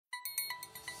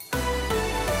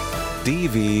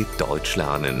DW Deutsch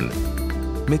lernen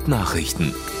mit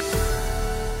Nachrichten.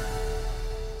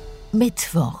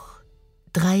 Mittwoch,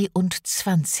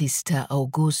 23.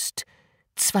 August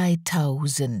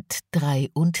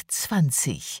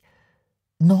 2023,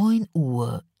 9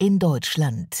 Uhr in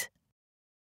Deutschland.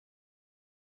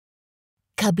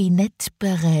 Kabinett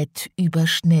berät über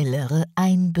schnellere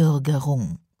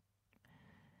Einbürgerung.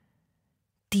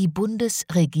 Die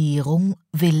Bundesregierung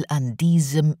will an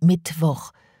diesem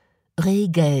Mittwoch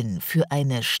Regeln für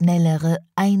eine schnellere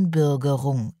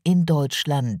Einbürgerung in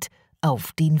Deutschland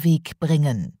auf den Weg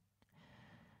bringen.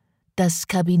 Das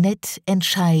Kabinett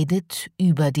entscheidet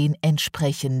über den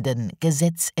entsprechenden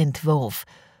Gesetzentwurf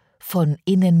von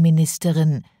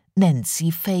Innenministerin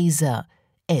Nancy Faeser,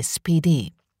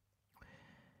 SPD.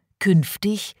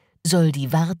 Künftig soll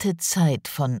die Wartezeit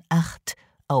von 8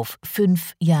 auf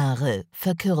 5 Jahre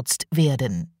verkürzt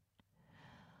werden.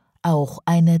 Auch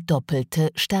eine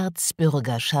doppelte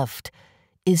Staatsbürgerschaft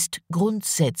ist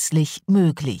grundsätzlich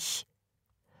möglich.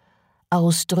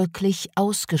 Ausdrücklich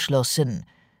ausgeschlossen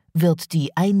wird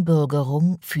die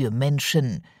Einbürgerung für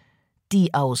Menschen,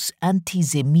 die aus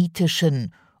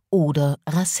antisemitischen oder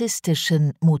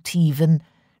rassistischen Motiven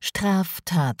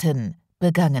Straftaten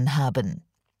begangen haben.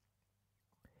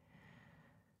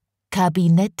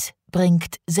 Kabinett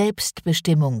bringt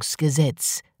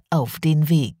Selbstbestimmungsgesetz auf den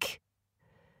Weg.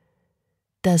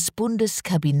 Das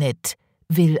Bundeskabinett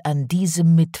will an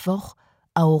diesem Mittwoch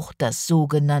auch das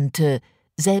sogenannte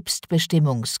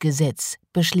Selbstbestimmungsgesetz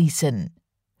beschließen.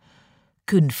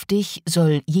 Künftig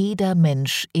soll jeder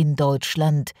Mensch in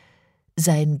Deutschland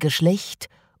sein Geschlecht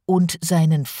und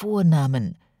seinen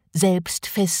Vornamen selbst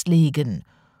festlegen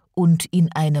und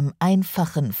in einem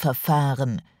einfachen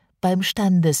Verfahren beim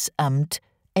Standesamt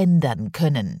ändern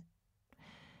können.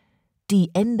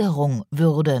 Die Änderung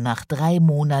würde nach 3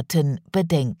 Monaten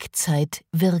Bedenkzeit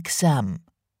wirksam.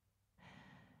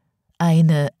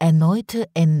 Eine erneute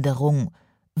Änderung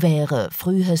wäre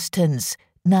frühestens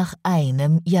nach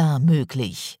 1 Jahr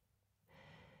möglich.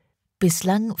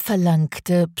 Bislang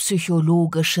verlangte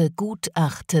psychologische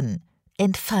Gutachten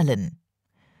entfallen.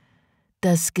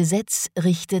 Das Gesetz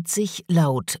richtet sich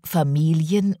laut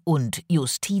Familien- und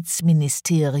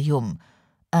Justizministerium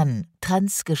an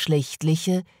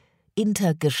transgeschlechtliche,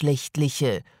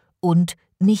 intergeschlechtliche und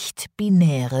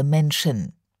nicht-binäre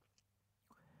Menschen.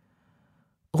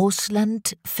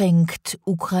 Russland fängt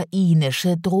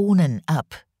ukrainische Drohnen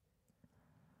ab.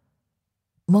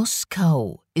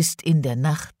 Moskau ist in der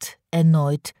Nacht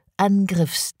erneut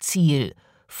Angriffsziel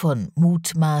von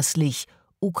mutmaßlich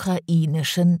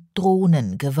ukrainischen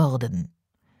Drohnen geworden.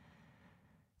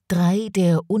 3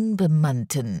 der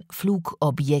unbemannten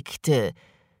Flugobjekte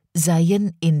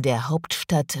seien in der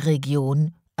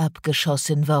Hauptstadtregion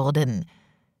abgeschossen worden,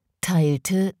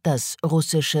 teilte das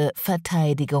russische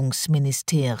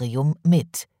Verteidigungsministerium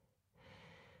mit.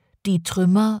 Die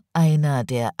Trümmer einer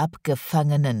der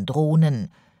abgefangenen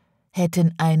Drohnen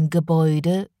hätten ein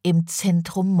Gebäude im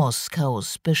Zentrum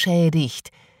Moskaus beschädigt.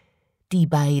 Die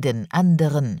beiden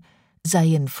anderen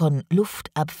seien von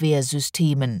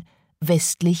Luftabwehrsystemen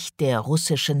westlich der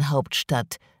russischen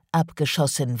Hauptstadt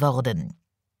abgeschossen worden.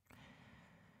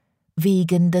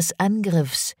 Wegen des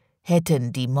Angriffs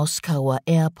hätten die Moskauer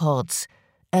Airports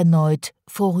erneut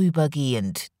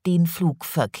vorübergehend den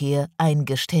Flugverkehr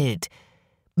eingestellt,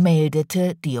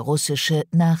 meldete die russische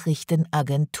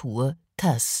Nachrichtenagentur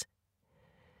TASS.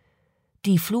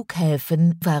 Die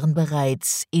Flughäfen waren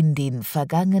bereits in den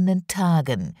vergangenen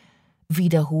Tagen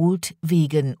wiederholt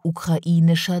wegen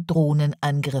ukrainischer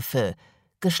Drohnenangriffe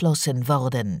geschlossen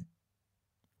worden.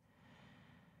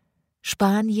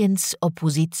 Spaniens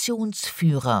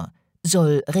Oppositionsführer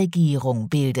soll Regierung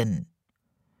bilden.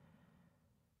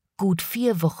 Gut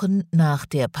 4 Wochen nach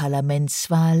der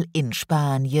Parlamentswahl in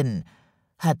Spanien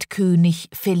hat König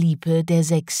Felipe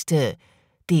VI.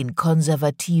 Den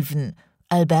konservativen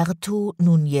Alberto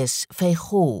Núñez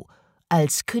Feijóo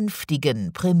als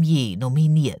künftigen Premier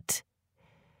nominiert.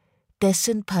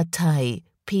 Dessen Partei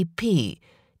PP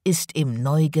ist im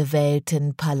neu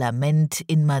gewählten Parlament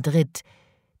in Madrid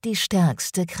die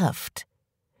stärkste Kraft.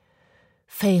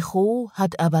 Feijóo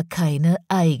hat aber keine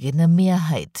eigene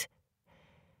Mehrheit.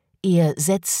 Er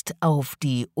setzt auf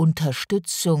die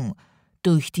Unterstützung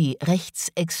durch die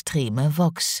rechtsextreme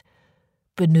Vox,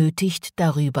 benötigt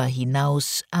darüber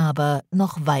hinaus aber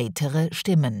noch weitere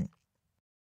Stimmen.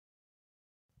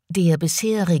 Der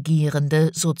bisher regierende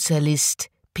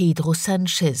Sozialist Pedro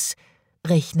Sánchez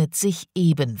rechnet sich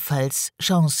ebenfalls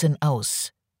Chancen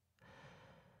aus.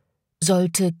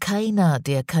 Sollte keiner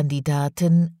der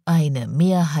Kandidaten eine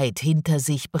Mehrheit hinter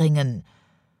sich bringen,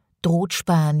 droht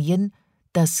Spanien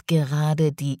das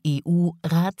gerade die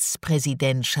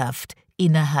EU-Ratspräsidentschaft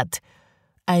innehat,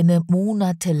 eine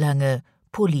monatelange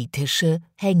politische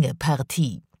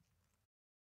Hängepartie.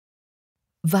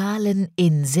 Wahlen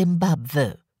in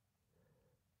Simbabwe.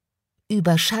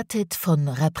 Überschattet von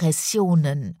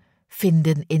Repressionen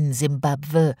finden in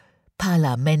Simbabwe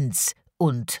Parlaments-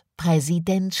 und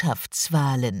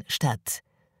Präsidentschaftswahlen statt.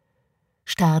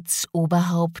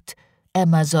 Staatsoberhaupt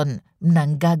Emmerson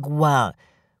Mnangagwa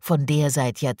von der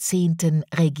seit Jahrzehnten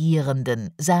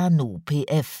regierenden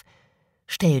ZANU-PF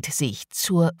stellt sich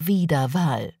zur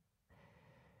Wiederwahl.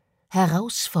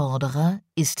 Herausforderer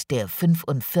ist der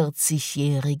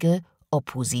 45-jährige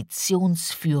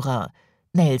Oppositionsführer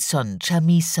Nelson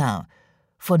Chamisa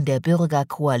von der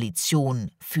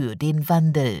Bürgerkoalition für den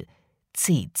Wandel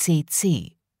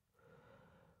 (CCC).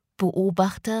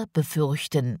 Beobachter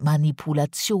befürchten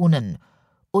Manipulationen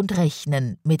und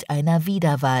rechnen mit einer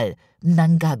Wiederwahl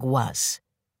Mnangagwas.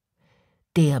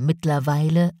 Der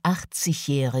mittlerweile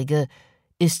 80-Jährige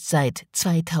ist seit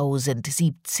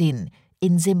 2017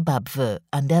 in Simbabwe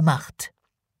an der Macht.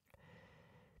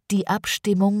 Die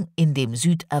Abstimmung in dem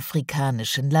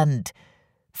südafrikanischen Land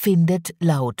findet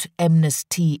laut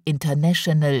Amnesty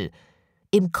International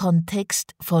im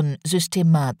Kontext von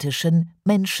systematischen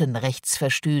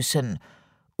Menschenrechtsverstößen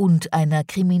und einer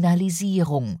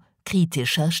Kriminalisierung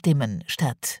kritischer Stimmen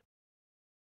statt.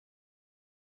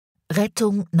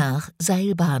 Rettung nach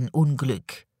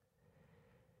Seilbahnunglück.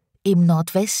 Im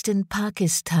Nordwesten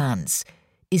Pakistans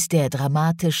ist der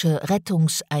dramatische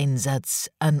Rettungseinsatz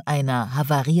an einer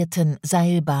havarierten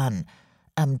Seilbahn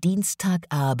am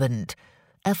Dienstagabend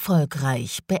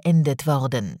erfolgreich beendet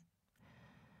worden.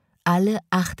 Alle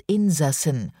 8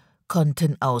 Insassen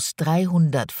konnten aus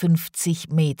 350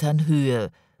 Metern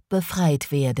Höhe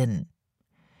befreit werden.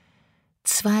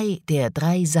 2 der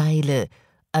 3 Seile,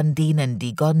 an denen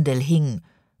die Gondel hing,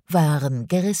 waren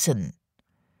gerissen.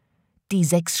 Die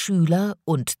 6 Schüler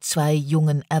und 2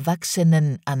 jungen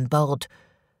Erwachsenen an Bord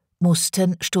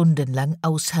mussten stundenlang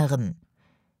ausharren,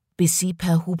 bis sie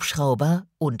per Hubschrauber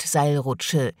und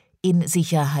Seilrutsche in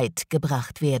Sicherheit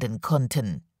gebracht werden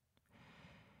konnten.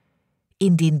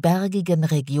 In den bergigen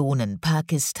Regionen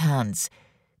Pakistans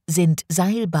sind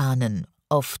Seilbahnen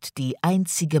oft die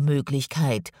einzige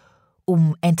Möglichkeit,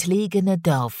 um entlegene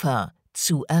Dörfer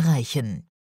zu erreichen.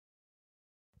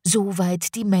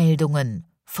 Soweit die Meldungen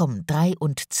vom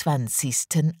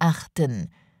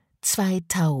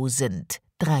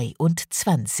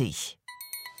 23.08.2023.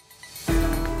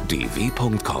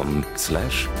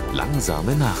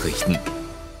 dw.com/langsame Nachrichten